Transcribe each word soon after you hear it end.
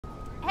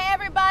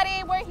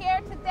everybody. We're here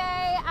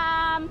today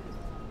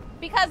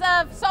because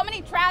of so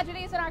many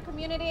tragedies in our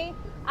community,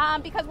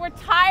 because we're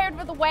tired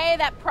of the way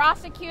that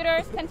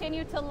prosecutors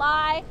continue to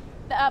lie,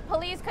 the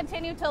police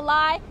continue to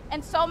lie,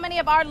 and so many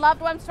of our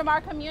loved ones from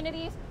our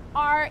communities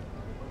are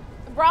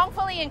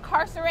wrongfully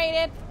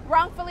incarcerated,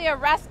 wrongfully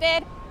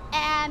arrested,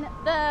 and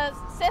the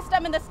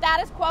system and the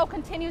status quo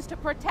continues to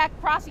protect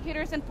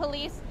prosecutors and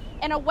police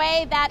in a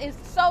way that is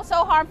so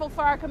harmful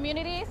for our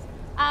communities.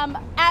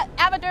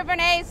 Ava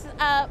DuVernay's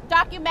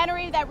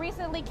documentary that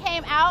recently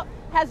came out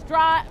has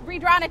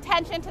redrawn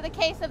attention to the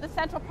case of the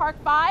Central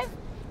Park Five,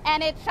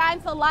 and it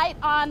shines the light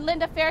on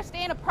Linda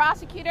Fairstein, a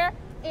prosecutor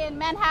in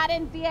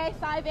Manhattan DA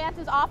Cy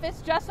Vance's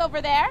office just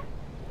over there.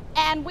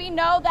 And we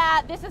know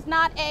that this is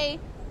not a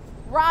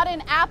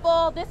rotten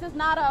apple, this is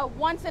not a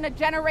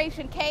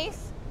once-in-a-generation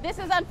case. This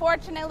is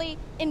unfortunately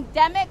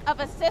endemic of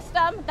a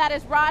system that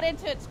is rotten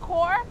to its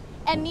core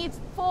and needs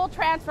full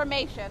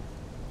transformation.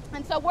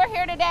 And so we're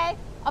here today,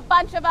 a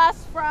bunch of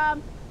us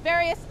from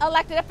various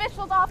elected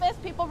officials' office,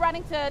 people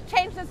running to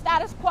change the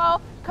status quo,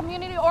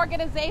 community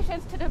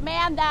organizations to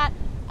demand that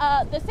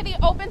the city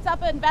opens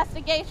up an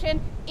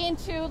investigation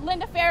into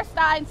Linda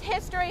Fairstein's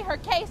history, her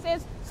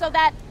cases, so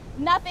that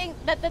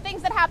the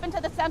things that happened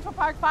to the Central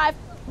Park Five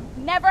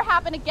never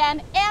happen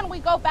again, and we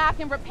go back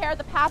and repair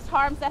the past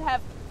harms that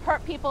have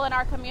hurt people in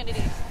our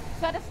communities.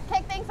 So to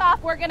kick things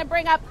off, we're going to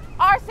bring up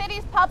our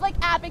city's public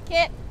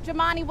advocate,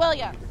 Jumaane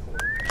Williams.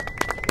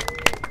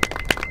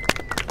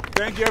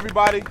 Thank you,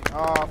 everybody,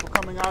 for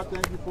coming out.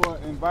 Thank you for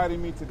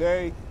inviting me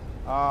today.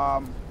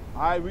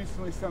 I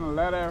recently sent a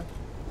letter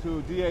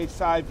to DA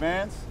Cy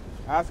Vance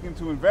asking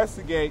to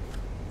investigate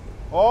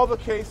all the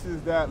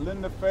cases that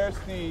Linda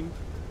Fairstein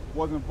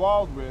was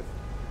involved with,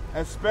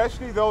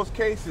 especially those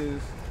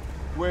cases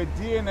where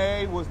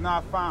DNA was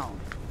not found.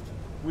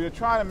 We are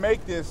trying to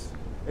make this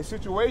a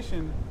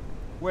situation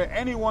where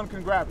anyone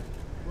can grab it.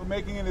 We're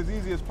making it as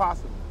easy as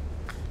possible.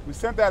 We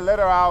sent that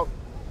letter out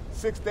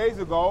 6 days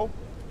ago.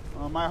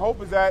 My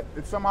hope is that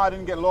it somehow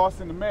didn't get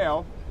lost in the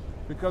mail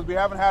because we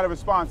haven't had a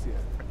response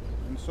yet.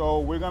 And so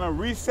we're going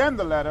to resend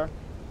the letter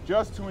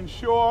just to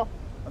ensure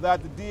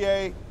that the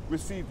DA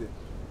received it.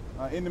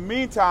 In the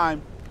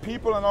meantime,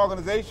 people and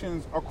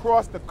organizations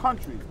across the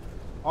country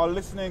are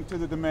listening to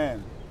the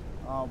demand.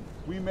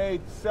 We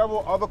made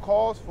several other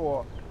calls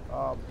for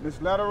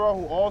Ms. Lederer,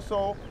 who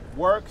also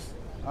works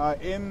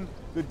in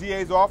the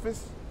DA's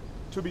office,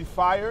 to be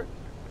fired.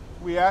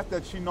 We asked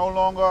that she no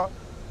longer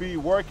be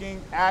working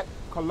at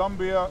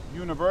Columbia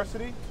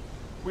University.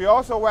 We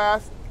also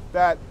asked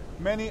that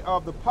many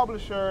of the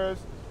publishers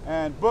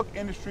and book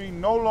industry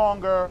no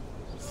longer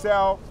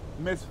sell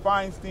Ms.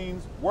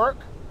 Feinstein's work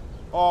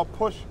or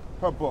push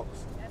her books.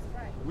 That's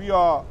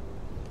right.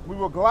 We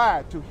were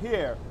glad to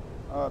hear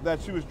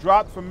that she was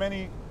dropped from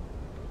many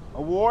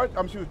awards.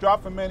 She was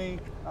dropped from many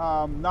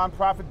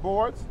nonprofit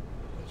boards.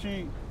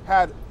 She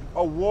had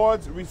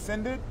awards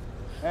rescinded,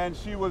 and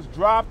she was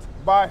dropped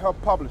by her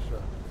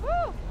publisher.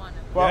 Woo.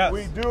 But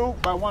we do,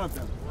 by one of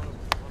them.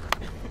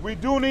 We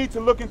do need to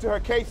look into her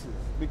cases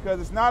because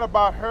it's not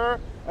about her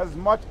as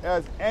much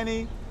as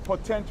any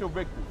potential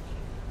victim.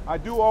 I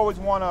do always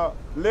want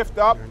to lift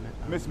up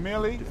Miss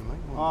Millie,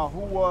 who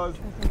was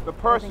the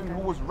person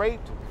who was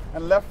raped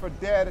and left for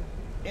dead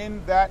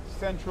in that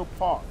Central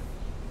Park.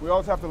 We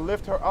also have to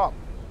lift her up.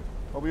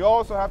 But we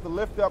also have to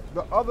lift up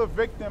the other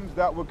victims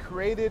that were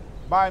created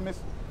by Ms.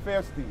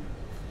 Fairstein,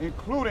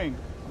 including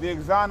the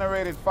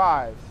exonerated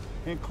five,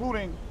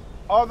 including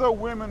other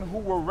women who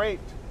were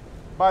raped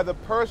by the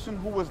person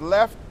who was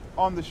left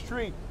on the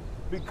street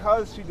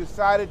because she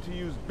decided to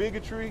use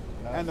bigotry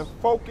and the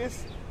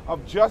focus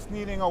of just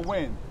needing a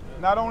win.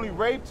 Not only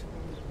raped,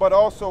 but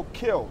also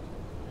killed.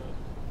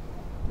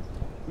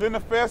 Linda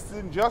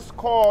Fairstein just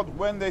called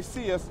When They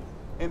See Us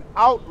an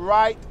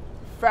outright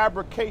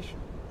fabrication.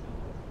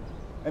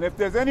 And if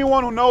there's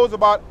anyone who knows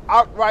about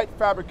outright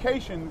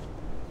fabrications,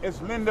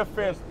 it's Linda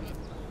Fairstein.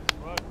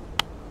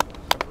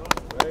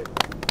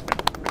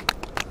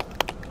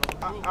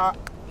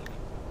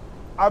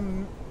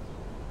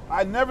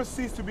 I never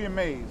cease to be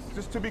amazed.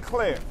 Just to be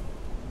clear,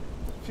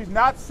 she's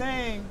not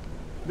saying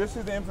this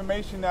is the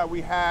information that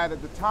we had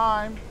at the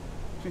time.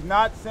 She's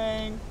not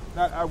saying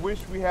that I wish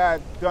we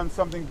had done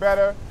something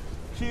better.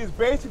 She is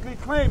basically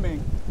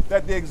claiming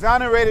that the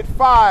exonerated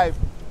five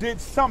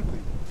did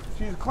something.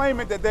 She's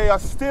claiming that they are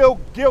still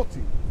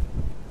guilty.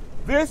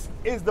 This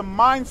is the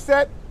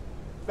mindset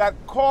that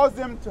caused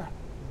them to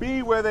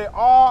be where they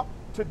are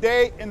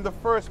today in the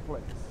first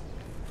place.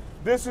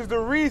 This is the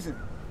reason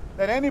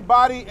that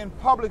anybody in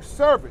public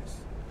service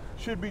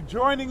should be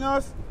joining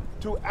us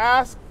to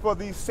ask for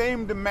these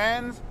same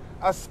demands,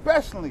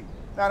 especially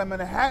that a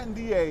Manhattan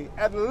DA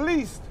at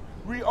least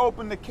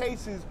reopen the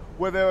cases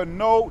where there are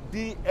no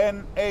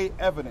DNA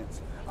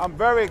evidence. I'm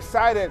very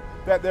excited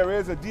that there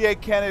is a DA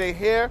candidate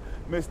here,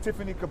 Ms.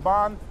 Tiffany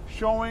Cabán,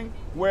 showing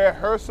where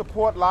her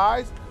support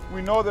lies.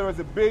 We know there is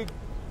a big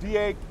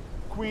DA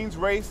Queens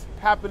race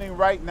happening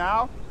right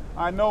now.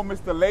 I know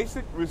Mr.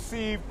 Lasik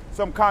received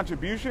some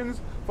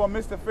contributions from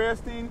Mr.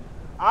 Fairstein.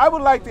 I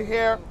would like to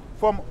hear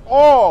from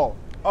all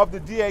of the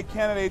DA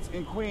candidates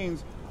in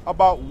Queens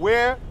about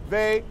where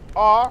they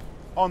are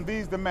on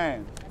these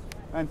demands.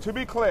 And to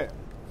be clear,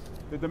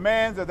 the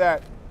demands are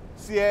that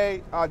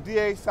DA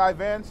Cy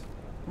Vance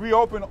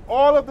reopen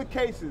all of the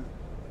cases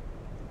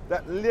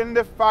that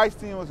Linda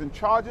Fairstein was in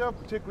charge of,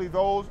 particularly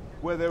those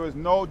where there was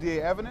no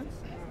DA evidence,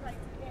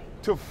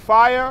 to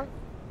fire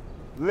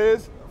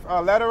Liz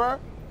Lederer,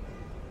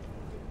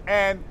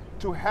 and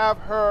to have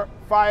her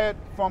fired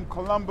from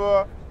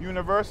Columbia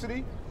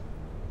University.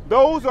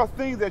 Those are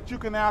things that you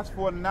can ask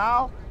for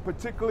now,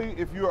 particularly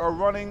if you are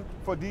running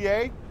for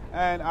DA.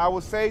 And I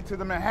will say to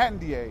the Manhattan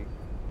DA,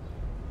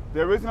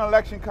 there is an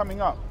election coming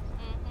up.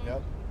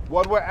 Yep.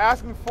 What we're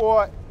asking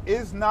for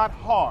is not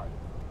hard.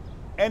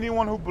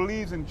 Anyone who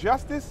believes in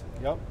justice,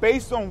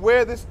 based on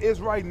where this is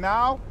right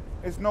now,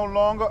 it's no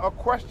longer a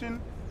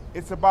question.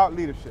 It's about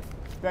leadership.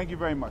 Thank you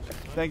very much.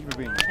 Thank you for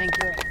being here. Thank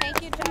you.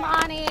 Thank you,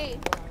 Jumaane.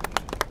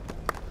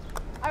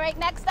 All right,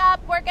 next up,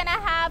 we're going to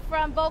have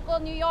from Vocal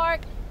New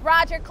York,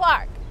 Roger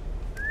Clark.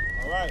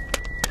 All right.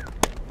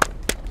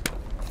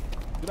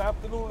 Good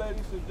afternoon,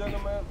 ladies and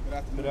gentlemen. Good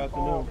afternoon. Good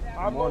afternoon.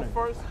 I know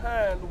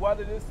firsthand what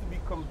it is to be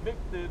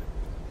convicted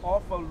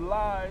off of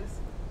lies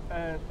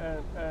and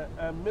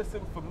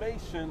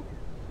misinformation,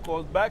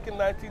 because back in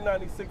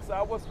 1996,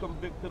 I was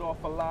convicted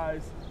off of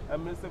lies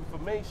and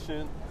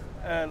misinformation,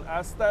 and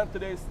I stand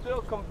today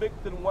still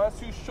convicted. Once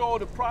you show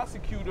the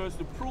prosecutors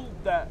to prove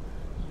that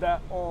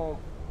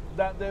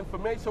the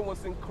information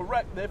was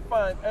incorrect, they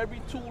find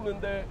every tool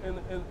in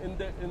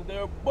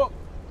their book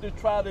to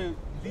try to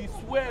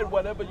dissuade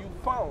whatever you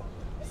found.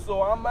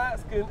 So I'm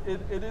asking,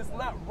 it is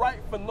not right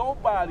for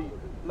nobody.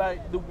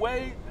 Like, the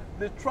way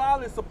the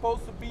trial is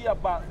supposed to be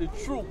about the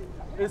truth.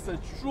 It's a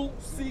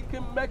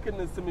truth-seeking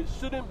mechanism. It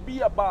shouldn't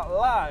be about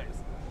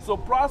lies. So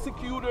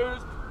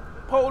prosecutors,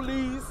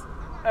 police,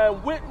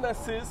 and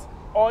witnesses,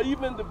 or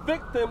even the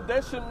victim,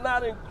 they should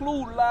not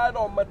include lies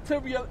on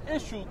material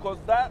issues, because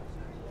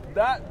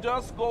that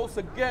just goes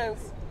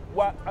against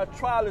what a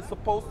trial is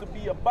supposed to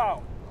be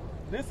about.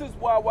 This is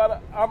why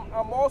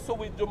I'm also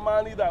with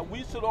Jumaane that we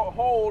should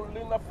hold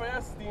Linda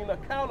Fairstein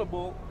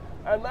accountable,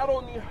 and not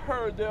only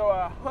her, there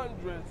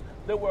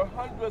were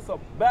hundreds of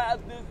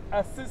bad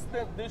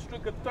assistant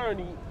district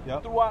attorneys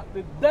throughout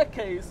the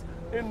decades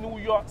in New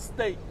York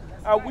State.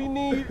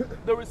 And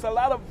there is a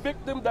lot of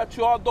victims that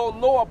you all don't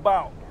know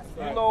about.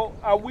 You know,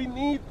 and we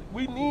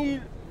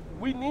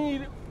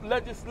need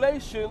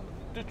legislation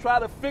to try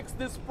to fix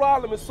this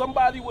problem. If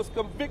somebody was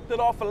convicted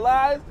off of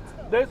lies,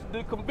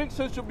 the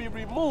conviction should be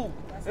removed.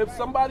 If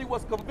somebody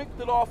was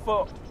convicted off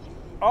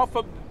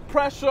of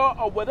pressure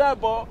or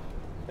whatever,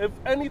 if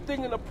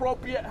anything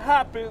inappropriate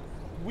happened,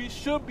 we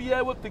should be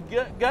able to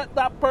get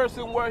that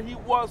person where he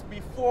was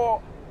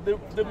before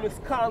the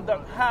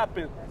misconduct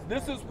happened.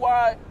 This is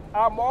why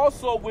I'm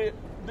also with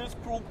this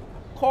group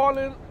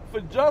calling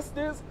for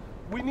justice.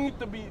 We need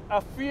to be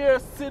a fair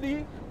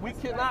city. We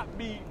cannot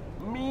be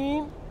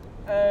mean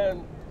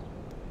and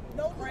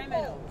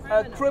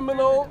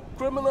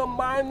criminal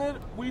minded.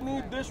 We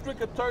need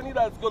district attorney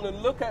that's going to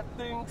look at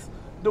things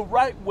the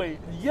right way.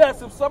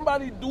 Yes, if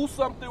somebody do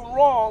something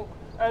wrong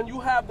and you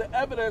have the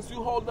evidence,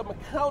 you hold them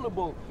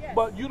accountable. Yes.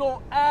 But you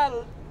don't add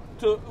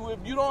to, if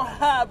you don't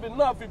have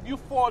enough, if you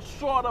fall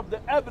short of the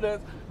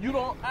evidence, you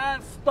don't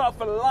add stuff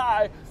and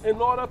lie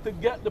in order to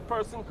get the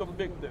person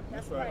convicted.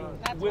 That's right.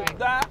 With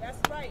that,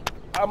 that's right.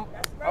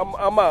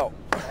 I'm out.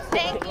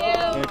 Thank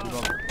you.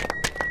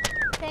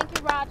 Thank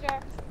you, Roger.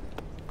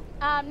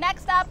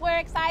 Next up, we're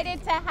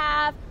excited to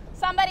have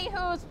somebody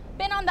who's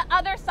been on the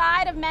other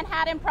side of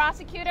Manhattan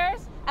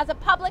prosecutors as a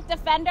public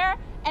defender,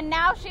 and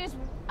now she's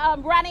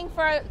running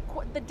for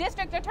the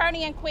district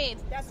attorney in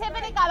Queens. That's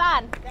Tiffany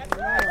Cabán. That's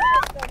right.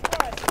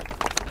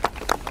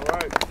 All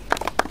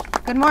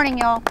right. Good morning,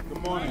 y'all.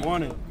 Good morning. Good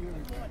morning.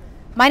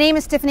 My name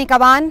is Tiffany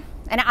Cabán,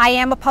 and I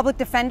am a public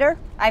defender.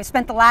 I've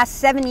spent the last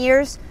 7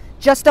 years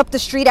just up the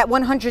street at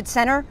 100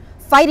 Center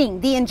fighting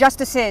the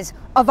injustices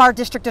of our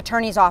district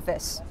attorney's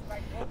office.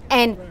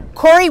 And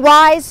Corey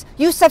Wise,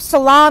 Yusef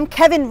Salam,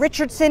 Kevin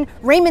Richardson,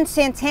 Raymond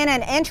Santana,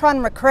 and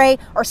Antron McCrae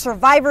are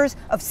survivors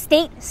of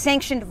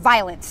state-sanctioned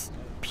violence,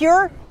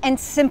 pure and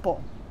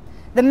simple.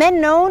 The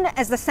men known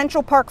as the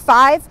Central Park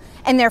Five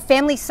and their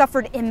families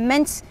suffered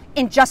immense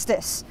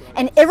injustice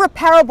and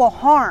irreparable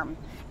harm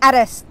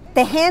at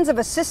the hands of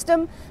a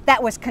system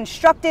that was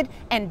constructed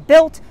and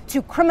built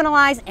to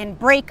criminalize and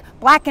break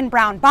black and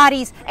brown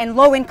bodies and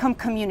low-income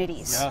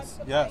communities. Yes,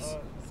 yes.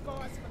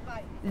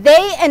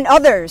 They and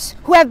others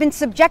who have been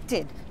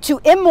subjected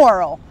to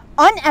immoral,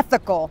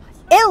 unethical,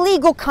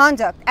 illegal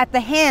conduct at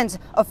the hands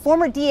of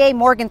former DA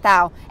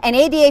Morgenthau and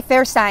ADA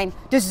Fairstein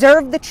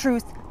deserve the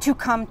truth to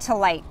come to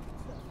light.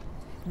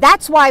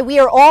 That's why we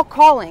are all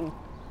calling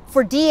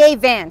for DA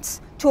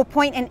Vance to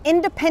appoint an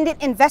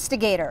independent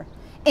investigator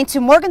into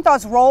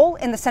Morgenthau's role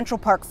in the Central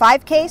Park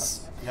Five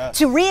case,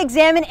 to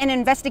re-examine and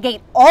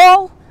investigate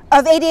all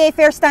of ADA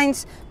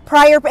Fairstein's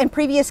prior and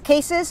previous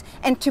cases,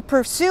 and to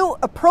pursue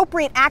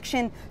appropriate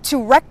action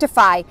to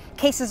rectify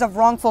cases of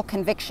wrongful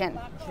conviction.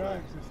 That's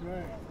right.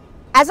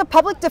 As a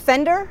public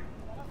defender,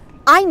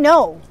 I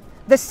know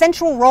the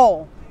central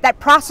role that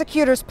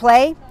prosecutors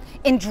play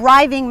in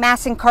driving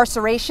mass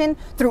incarceration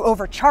through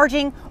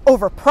overcharging,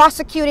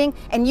 over-prosecuting,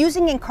 and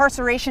using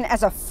incarceration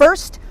as a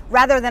first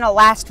rather than a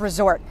last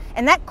resort.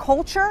 And that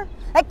culture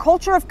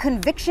of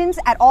convictions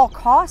at all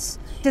costs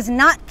does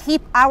not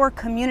keep our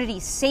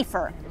communities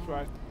safer. That's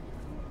right.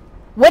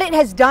 What it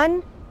has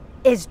done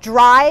is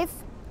drive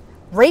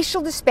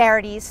racial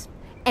disparities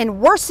and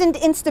worsened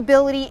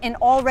instability in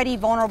already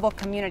vulnerable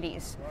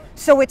communities.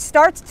 So it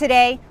starts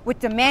today with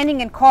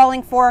demanding and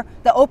calling for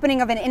the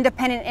opening of an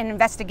independent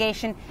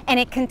investigation, and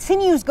it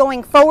continues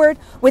going forward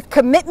with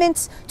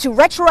commitments to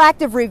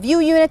retroactive review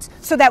units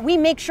so that we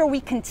make sure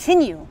we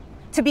continue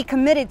to be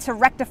committed to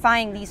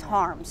rectifying these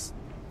harms.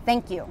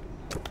 Thank you.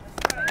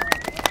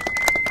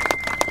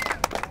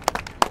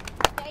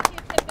 Thank you,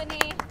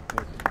 Tiffany.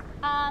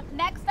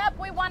 Next up,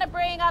 we want to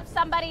bring up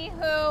somebody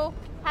who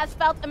has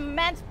felt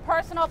immense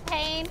personal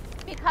pain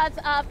because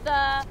of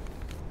the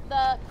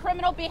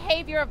criminal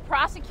behavior of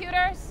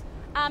prosecutors.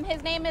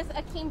 His name is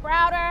Akeem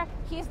Browder.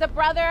 He's the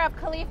brother of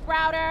Khalif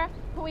Browder,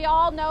 who we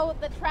all know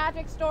the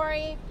tragic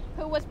story,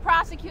 who was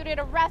prosecuted,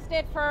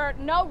 arrested for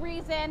no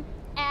reason,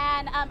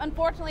 and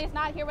unfortunately is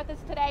not here with us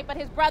today, but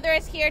his brother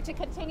is here to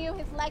continue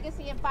his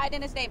legacy and fight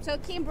in his name. So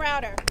Akeem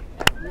Browder.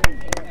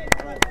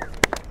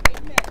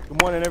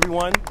 Good morning,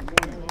 everyone.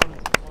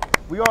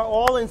 We are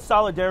all in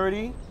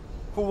solidarity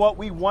for what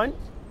we want,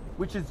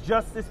 which is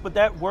justice, but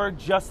that word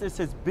justice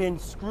has been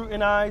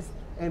scrutinized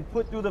and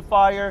put through the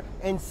fire,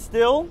 and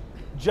still,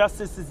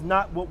 justice is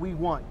not what we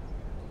want.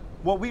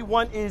 What we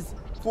want is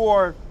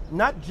for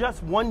not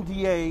just one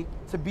DA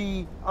to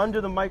be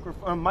under the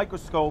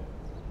microscope.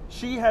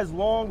 She has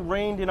long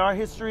reigned in our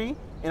history,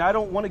 and I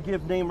don't want to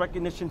give name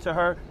recognition to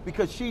her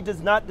because she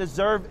does not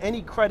deserve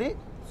any credit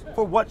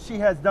for what she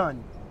has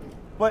done.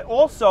 But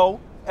also,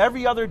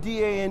 every other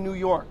DA in New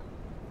York,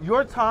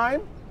 your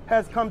time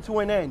has come to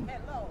an end.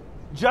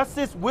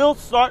 Justice will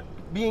start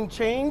being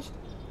changed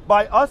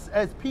by us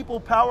as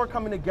people power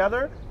coming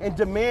together and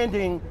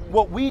demanding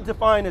what we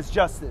define as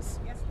justice.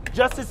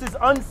 Justice is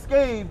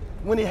unscathed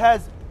when it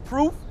has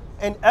proof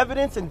and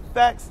evidence and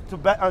facts to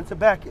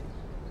back it.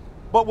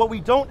 But what we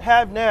don't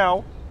have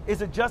now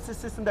is a justice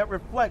system that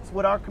reflects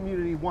what our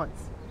community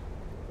wants.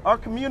 Our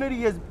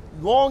community has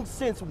long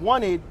since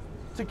wanted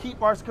to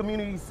keep our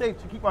community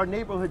safe, to keep our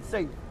neighborhood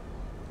safe.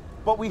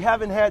 But we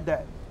haven't had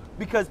that.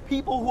 Because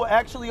people who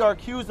actually are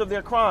accused of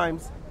their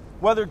crimes,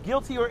 whether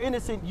guilty or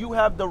innocent, you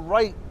have the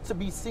right to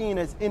be seen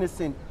as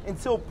innocent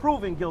until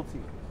proven guilty.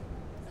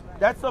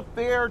 That's a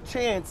fair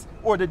chance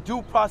or the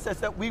due process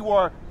that we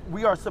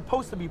are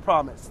supposed to be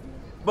promised.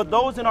 But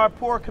those in our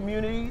poor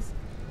communities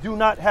do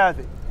not have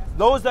it.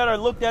 Those that are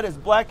looked at as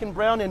black and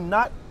brown and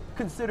not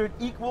considered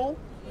equal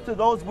to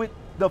those with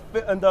the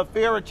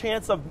fairer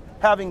chance of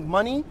having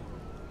money,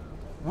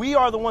 we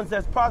are the ones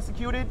that's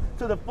prosecuted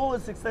to the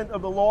fullest extent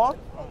of the law,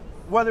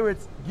 whether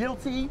it's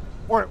guilty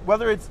or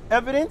whether it's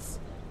evidence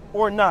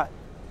or not.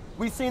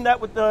 We've seen that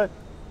with the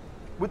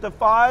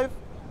five,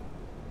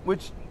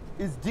 which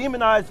is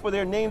demonized for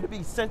their name to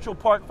be Central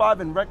Park 5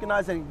 and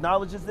recognizes and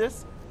acknowledges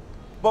this.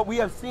 But we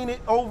have seen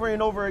it over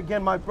and over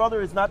again. My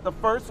brother is not the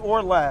first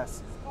or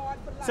last.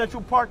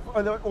 Central Park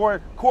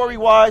or Corey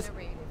Wise,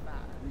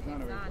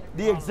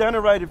 the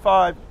exonerated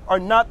 5 are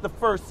not the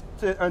first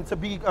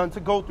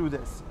to go through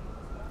this.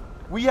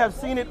 We have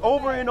seen it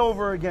over and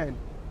over again.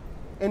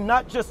 And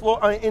not just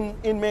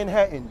in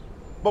Manhattan,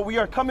 but we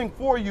are coming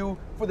for you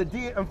for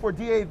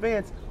DA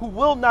Vance, who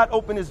will not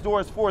open his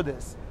doors for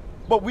this,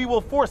 but we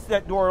will force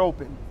that door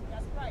open.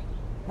 That's right.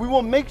 We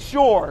will make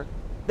sure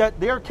that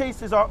their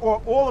cases are,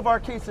 or all of our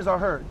cases are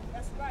heard.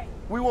 That's right.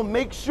 We will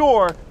make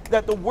sure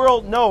that the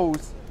world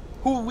knows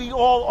who we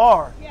all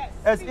are. Yes.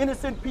 As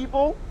innocent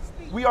people,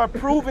 we are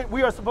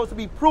supposed to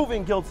be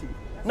proven guilty,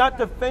 not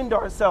defend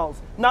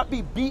ourselves, not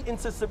be beaten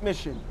to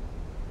submission.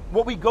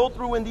 What we go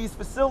through in these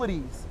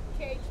facilities,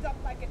 caged up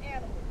like an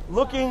animal,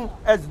 looking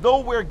as though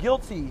we're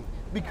guilty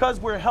because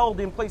we're held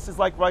in places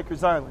like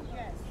Rikers Island.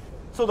 Yes.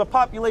 So the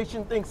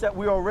population thinks that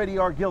we already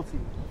are guilty.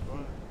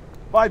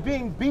 By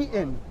being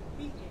beaten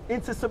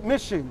into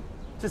submission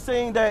to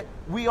saying that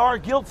we are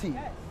guilty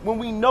when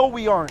we know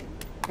we aren't,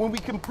 when we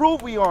can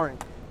prove we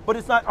aren't. But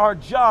it's not our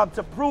job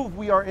to prove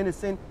we are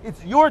innocent.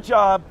 It's your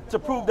job to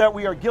prove that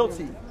we are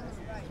guilty.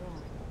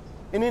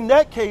 And in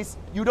that case,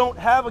 you don't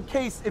have a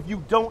case if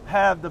you don't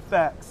have the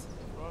facts.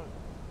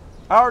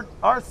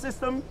 Our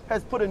system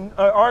has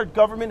our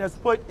government has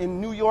put in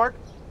New York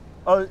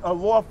a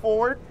law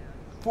forward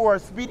for a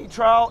speedy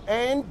trial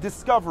and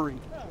discovery.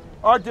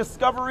 Our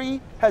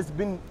discovery has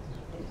been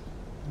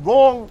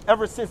wrong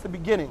ever since the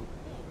beginning.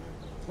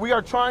 We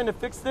are trying to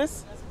fix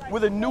this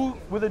with a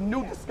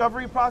new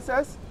discovery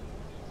process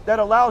that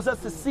allows us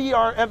to see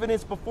our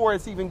evidence before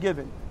it's even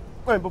given,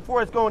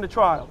 before it's going to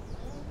trial.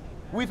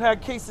 We've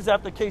had cases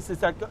after cases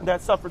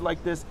that suffered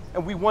like this,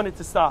 and we want it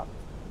to stop.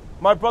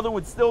 My brother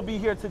would still be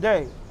here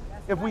today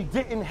if we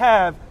didn't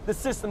have the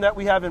system that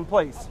we have in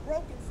place. A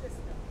broken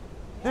system.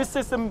 This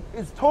system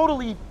is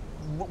totally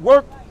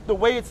worked the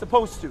way it's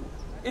supposed to.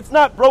 It's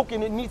not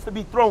broken, it needs to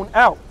be thrown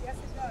out. Yes,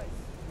 it does.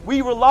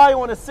 We rely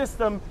on a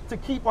system to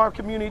keep our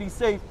community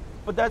safe,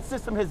 but that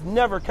system has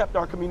never kept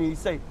our community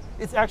safe.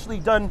 It's actually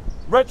done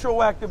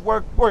retroactive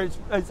work, or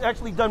it's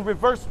actually done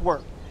reverse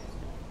work,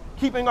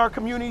 keeping our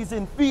communities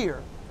in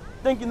fear,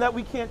 thinking that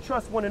we can't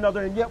trust one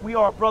another, and yet we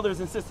are brothers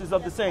and sisters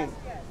of the same.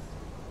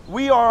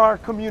 We are our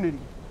community,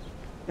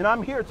 and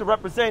I'm here to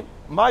represent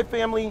my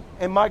family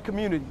and my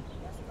community.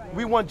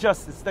 We want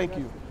justice. Thank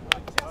you.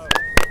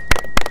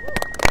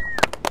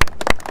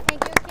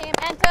 Thank you, Akeem.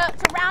 And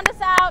to round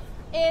us out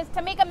is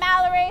Tamika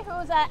Mallory,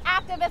 who's an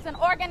activist and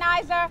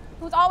organizer,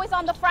 who's always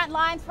on the front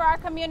lines for our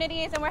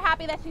communities, and we're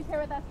happy that she's here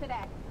with us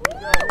today.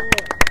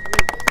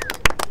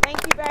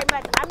 Thank you very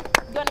much. I'm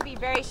going to be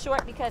very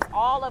short because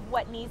all of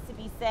what needs to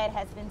be said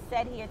has been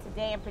said here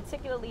today, and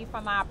particularly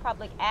from our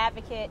public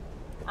advocate.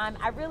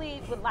 I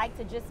really would like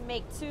to just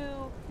make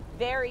two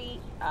very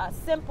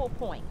simple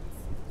points.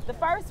 The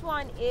first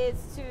one is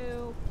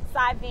to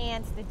Cy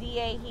Vance, the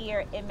DA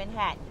here in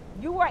Manhattan.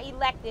 You were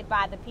elected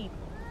by the people.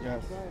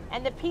 Yes.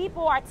 And the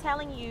people are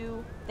telling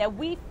you that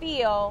we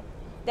feel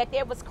that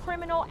there was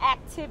criminal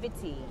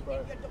activity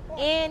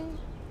in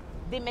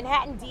the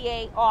Manhattan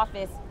DA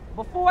office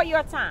before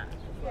your time.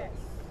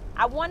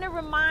 I want to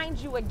remind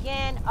you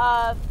again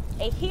of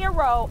a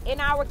hero in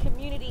our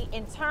community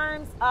in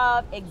terms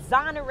of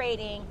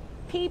exonerating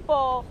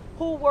people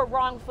who were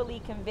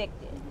wrongfully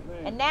convicted.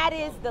 And that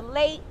is the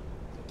late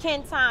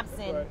Ken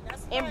Thompson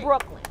in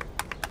Brooklyn.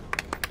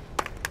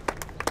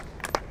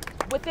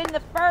 Within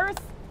the first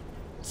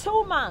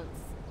 2 months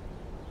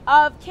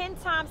of Ken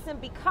Thompson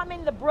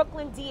becoming the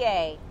Brooklyn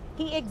DA,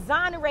 he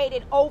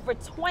exonerated over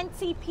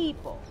 20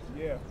 people.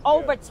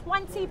 Over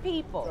 20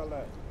 people.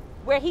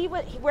 Where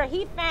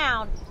he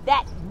found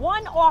that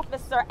one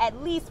officer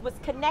at least was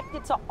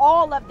connected to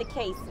all of the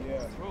cases.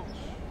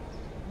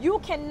 You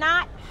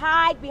cannot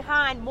hide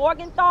behind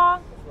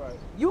Morgenthau.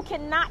 You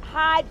cannot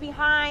hide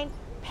behind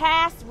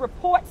past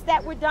reports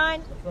that were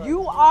done.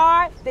 You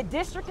are the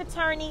district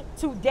attorney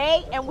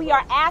today, and we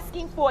are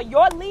asking for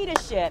your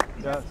leadership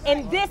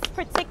in this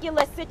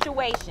particular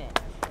situation.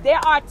 There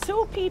are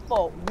two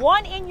people,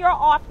 one in your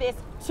office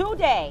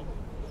today,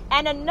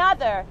 and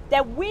another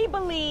that we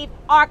believe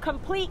are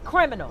complete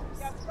criminals.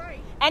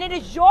 And it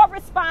is your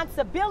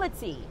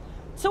responsibility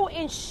to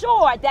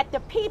ensure that the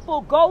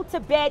people go to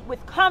bed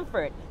with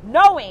comfort,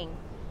 knowing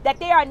that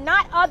there are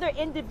not other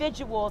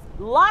individuals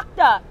locked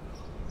up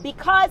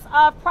because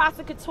of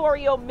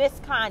prosecutorial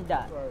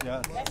misconduct.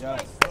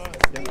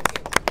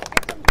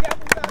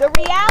 The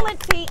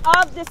reality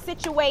of the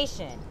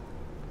situation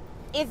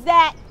is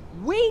that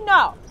we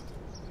know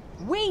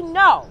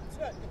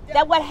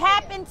that what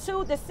happened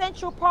to the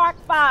Central Park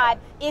Five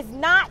is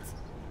not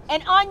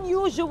an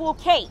unusual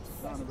case.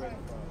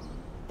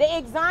 The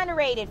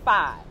exonerated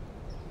five.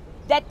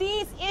 That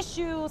these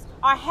issues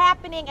are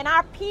happening and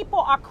our people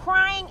are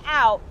crying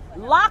out,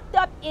 locked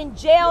up in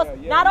jails,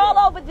 not all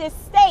over this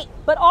state,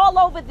 but all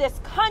over this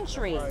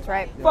country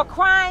for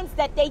crimes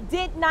that they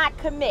did not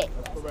commit.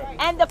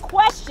 And the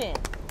question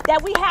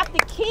that we have to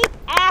keep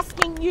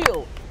asking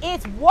you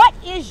is, what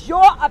is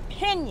your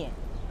opinion?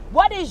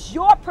 What is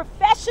your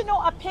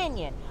professional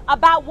opinion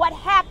about what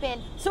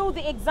happened to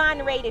the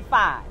exonerated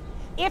five?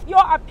 If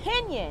your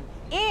opinion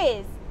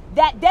is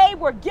that they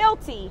were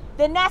guilty,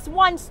 then that's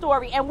one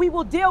story and we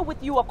will deal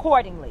with you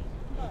accordingly.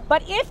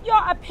 But if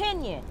your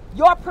opinion,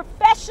 your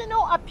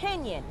professional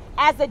opinion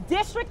as a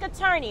district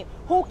attorney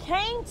who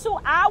came to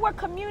our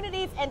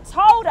communities and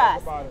told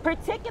us,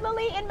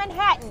 particularly in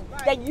Manhattan,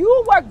 that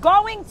you were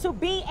going to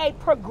be a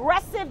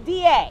progressive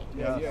DA,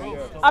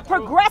 a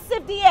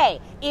progressive DA,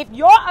 if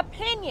your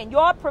opinion,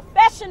 your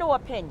professional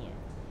opinion,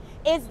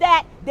 is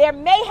that there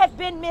may have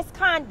been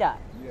misconduct,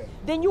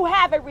 then you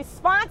have a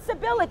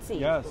responsibility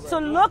to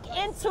look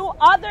into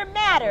other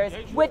matters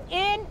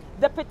within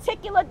the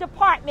particular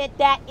department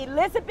that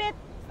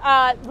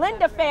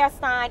Linda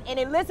Fairstein and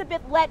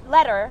Elizabeth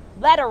Lederer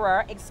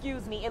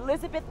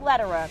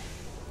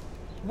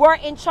were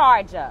in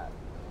charge of.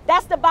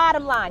 That's the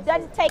bottom line.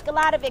 Doesn't take a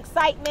lot of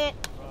excitement.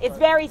 It's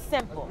very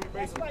simple.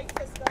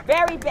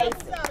 Very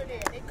basic.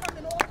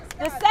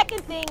 The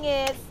second thing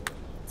is,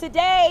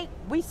 today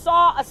we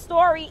saw a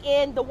story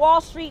in the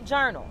Wall Street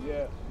Journal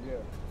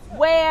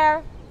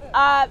where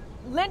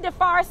Linda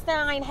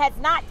Fairstein has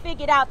not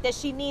figured out that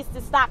she needs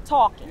to stop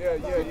talking.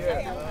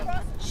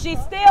 She's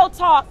still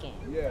talking.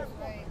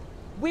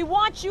 We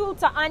want you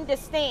to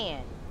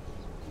understand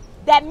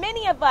that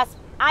many of us,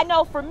 I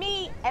know for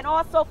me and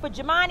also for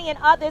Jumaane and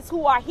others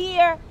who are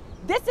here,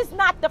 this is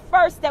not the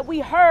first that we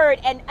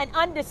heard and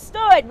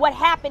understood what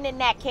happened in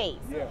that case.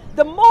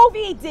 The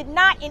movie did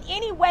not in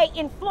any way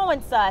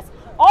influence us.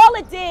 All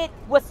it did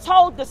was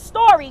told the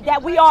story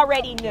that we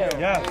already knew.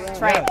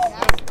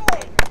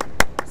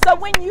 So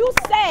when you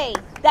say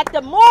that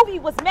the movie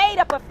was made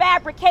up of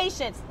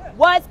fabrications,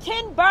 was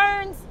Ken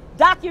Burns'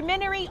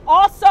 documentary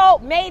also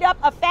made up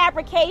of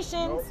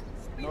fabrications?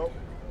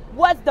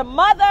 Was the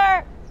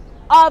mother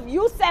of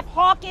Yusef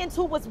Hawkins,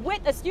 who was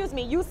with,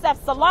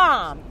 Yusef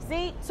Salam,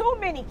 see, too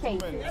many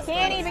cases.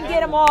 Can't even get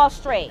them all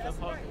straight.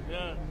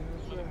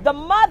 The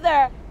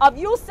mother of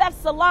Yusef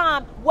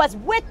Salaam was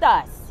with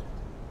us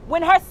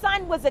when her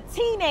son was a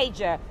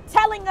teenager,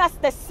 telling us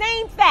the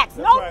same facts.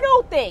 That's no right.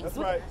 new things. That's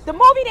right. The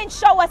movie didn't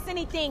show us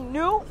anything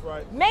new. That's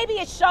right. Maybe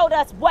it showed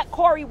us what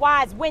Corey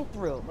Wise went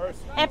through. Mercy.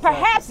 And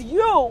perhaps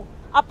you,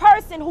 a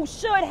person who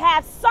should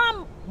have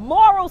some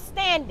moral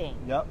standing,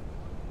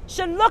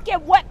 should look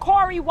at what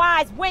Corey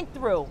Wise went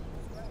through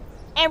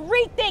and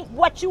rethink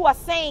what you are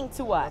saying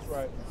to us. That's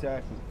right.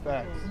 Exactly.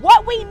 Facts.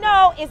 What we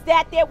know is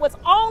that there was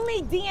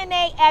only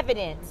DNA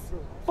evidence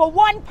for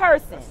one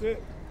person, That's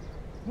it.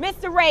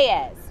 Mr.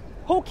 Reyes,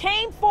 who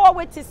came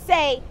forward to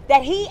say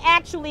that he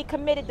actually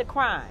committed the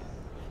crime.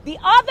 The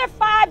other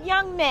 5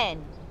 young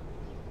men,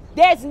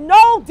 there's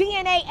no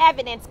DNA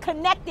evidence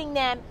connecting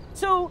them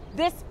to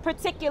this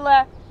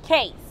particular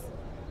case.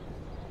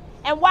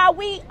 And while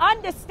we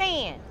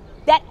understand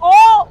that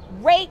all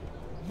rape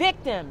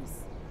victims,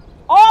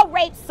 all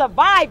rape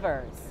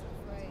survivors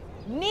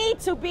need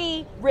to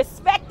be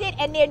respected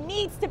and there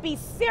needs to be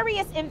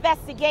serious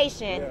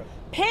investigation,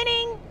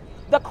 pinning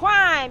the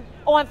crime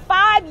on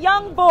 5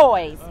 young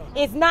boys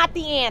is not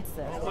the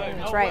answer.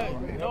 That's right.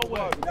 No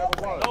way.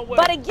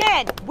 But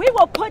again, we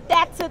will put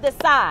that to the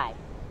side.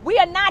 We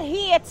are not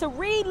here to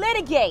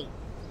relitigate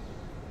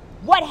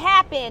what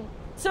happened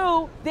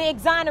to the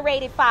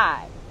exonerated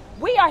 5.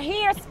 We are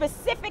here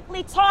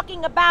specifically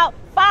talking about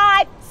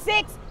 5,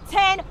 6,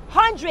 10,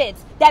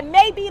 hundreds that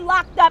may be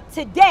locked up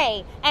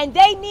today, and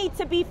they need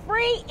to be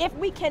free if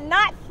we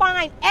cannot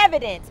find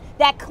evidence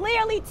that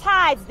clearly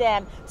ties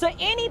them to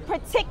any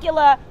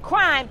particular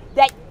crime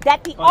that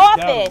the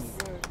office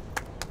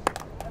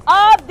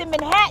of the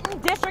Manhattan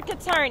District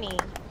Attorney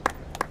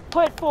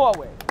put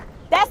forward.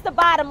 That's the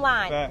bottom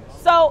line.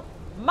 Facts. So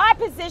my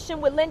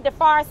position with Linda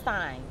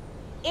Fairstein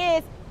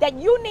is that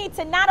you need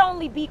to not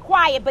only be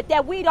quiet, but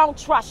that we don't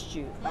trust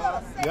you.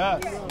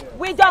 Yes.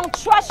 We don't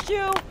trust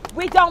you.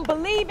 We don't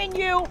believe in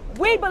you.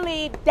 We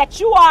believe that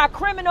you are a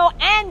criminal,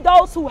 and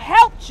those who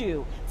helped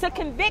you to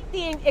convict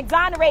the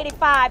exonerated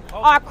 5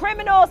 are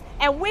criminals,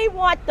 and we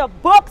want the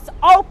books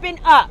open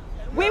up.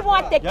 We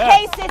want the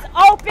cases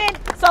open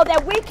so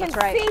that we can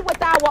see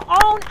with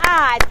our own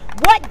eyes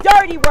what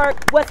dirty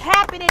work was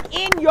happening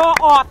in your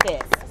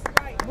office.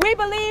 We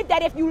believe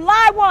that if you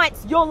lie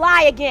once, you'll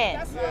lie again.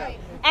 That's right.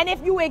 And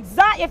if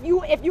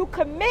you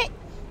commit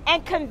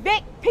and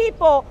convict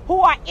people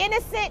who are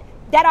innocent,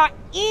 that are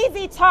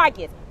easy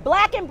targets,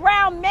 black and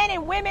brown men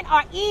and women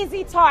are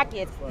easy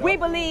targets, we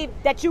believe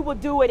that you will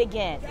do it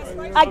again.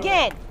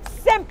 Again,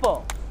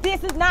 simple.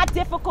 This is not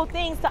difficult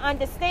things to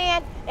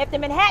understand. If the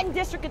Manhattan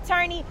District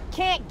Attorney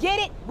can't get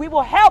it, we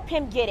will help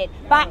him get it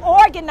by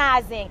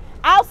organizing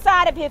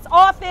outside of his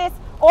office,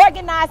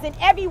 organizing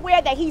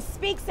everywhere that he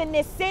speaks in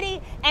this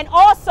city, and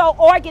also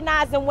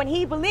organizing when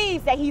he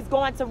believes that he's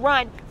going to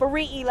run for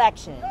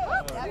re-election.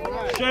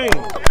 Shame.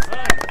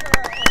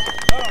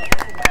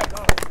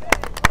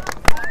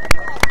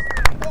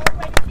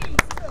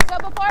 So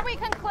before we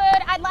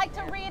conclude, I'd like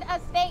to read a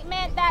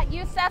statement that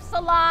Yusef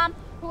Salaam,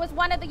 who was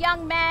one of the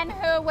young men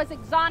who was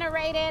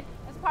exonerated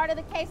as part of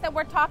the case that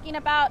we're talking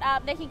about,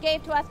 that he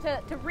gave to us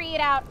to read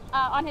out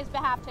on his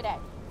behalf today.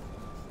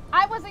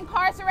 I was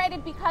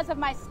incarcerated because of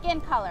my skin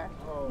color,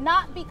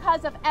 not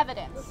because of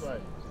evidence. That's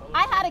right.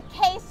 I had a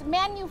case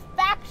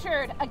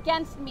manufactured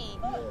against me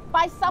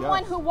by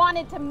someone who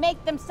wanted to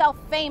make themselves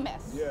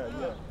famous.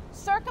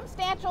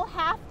 Circumstantial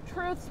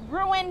half-truths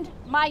ruined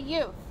my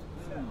youth,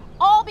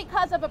 all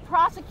because of a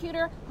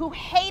prosecutor who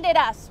hated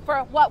us for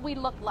what we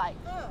looked like.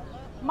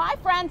 My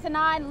friends and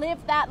I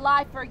lived that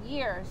lie for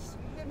years.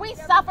 We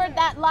suffered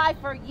that lie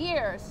for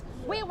years.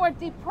 We were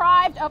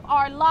deprived of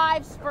our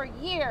lives for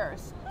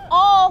years,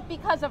 all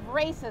because of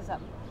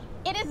racism.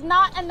 It is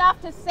not enough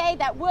to say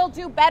that we'll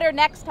do better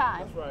next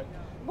time. That's right.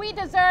 We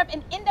deserve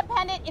an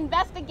independent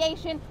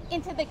investigation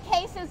into the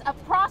cases of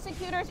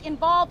prosecutors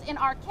involved in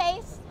our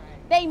case.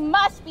 They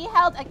must be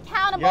held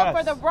accountable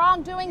for the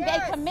wrongdoing they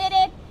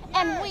committed,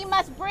 and we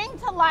must bring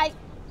to light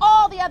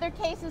all the other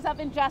cases of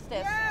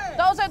injustice.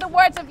 Those are the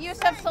words of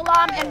Yusef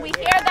Salaam, and we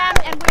hear them,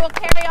 and we will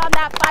carry on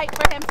that fight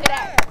for him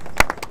today.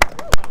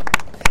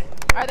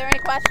 Are there any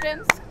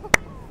questions?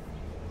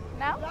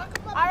 No?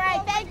 All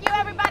right, thank you,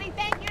 everybody.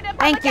 Thank you to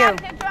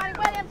Advocate Jumaane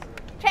Williams,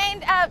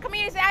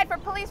 Community United for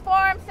Police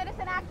Forum,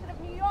 Citizen Action of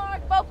New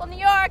York, Vocal New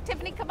York,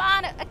 Tiffany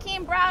Cabán,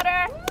 Akeem Browder,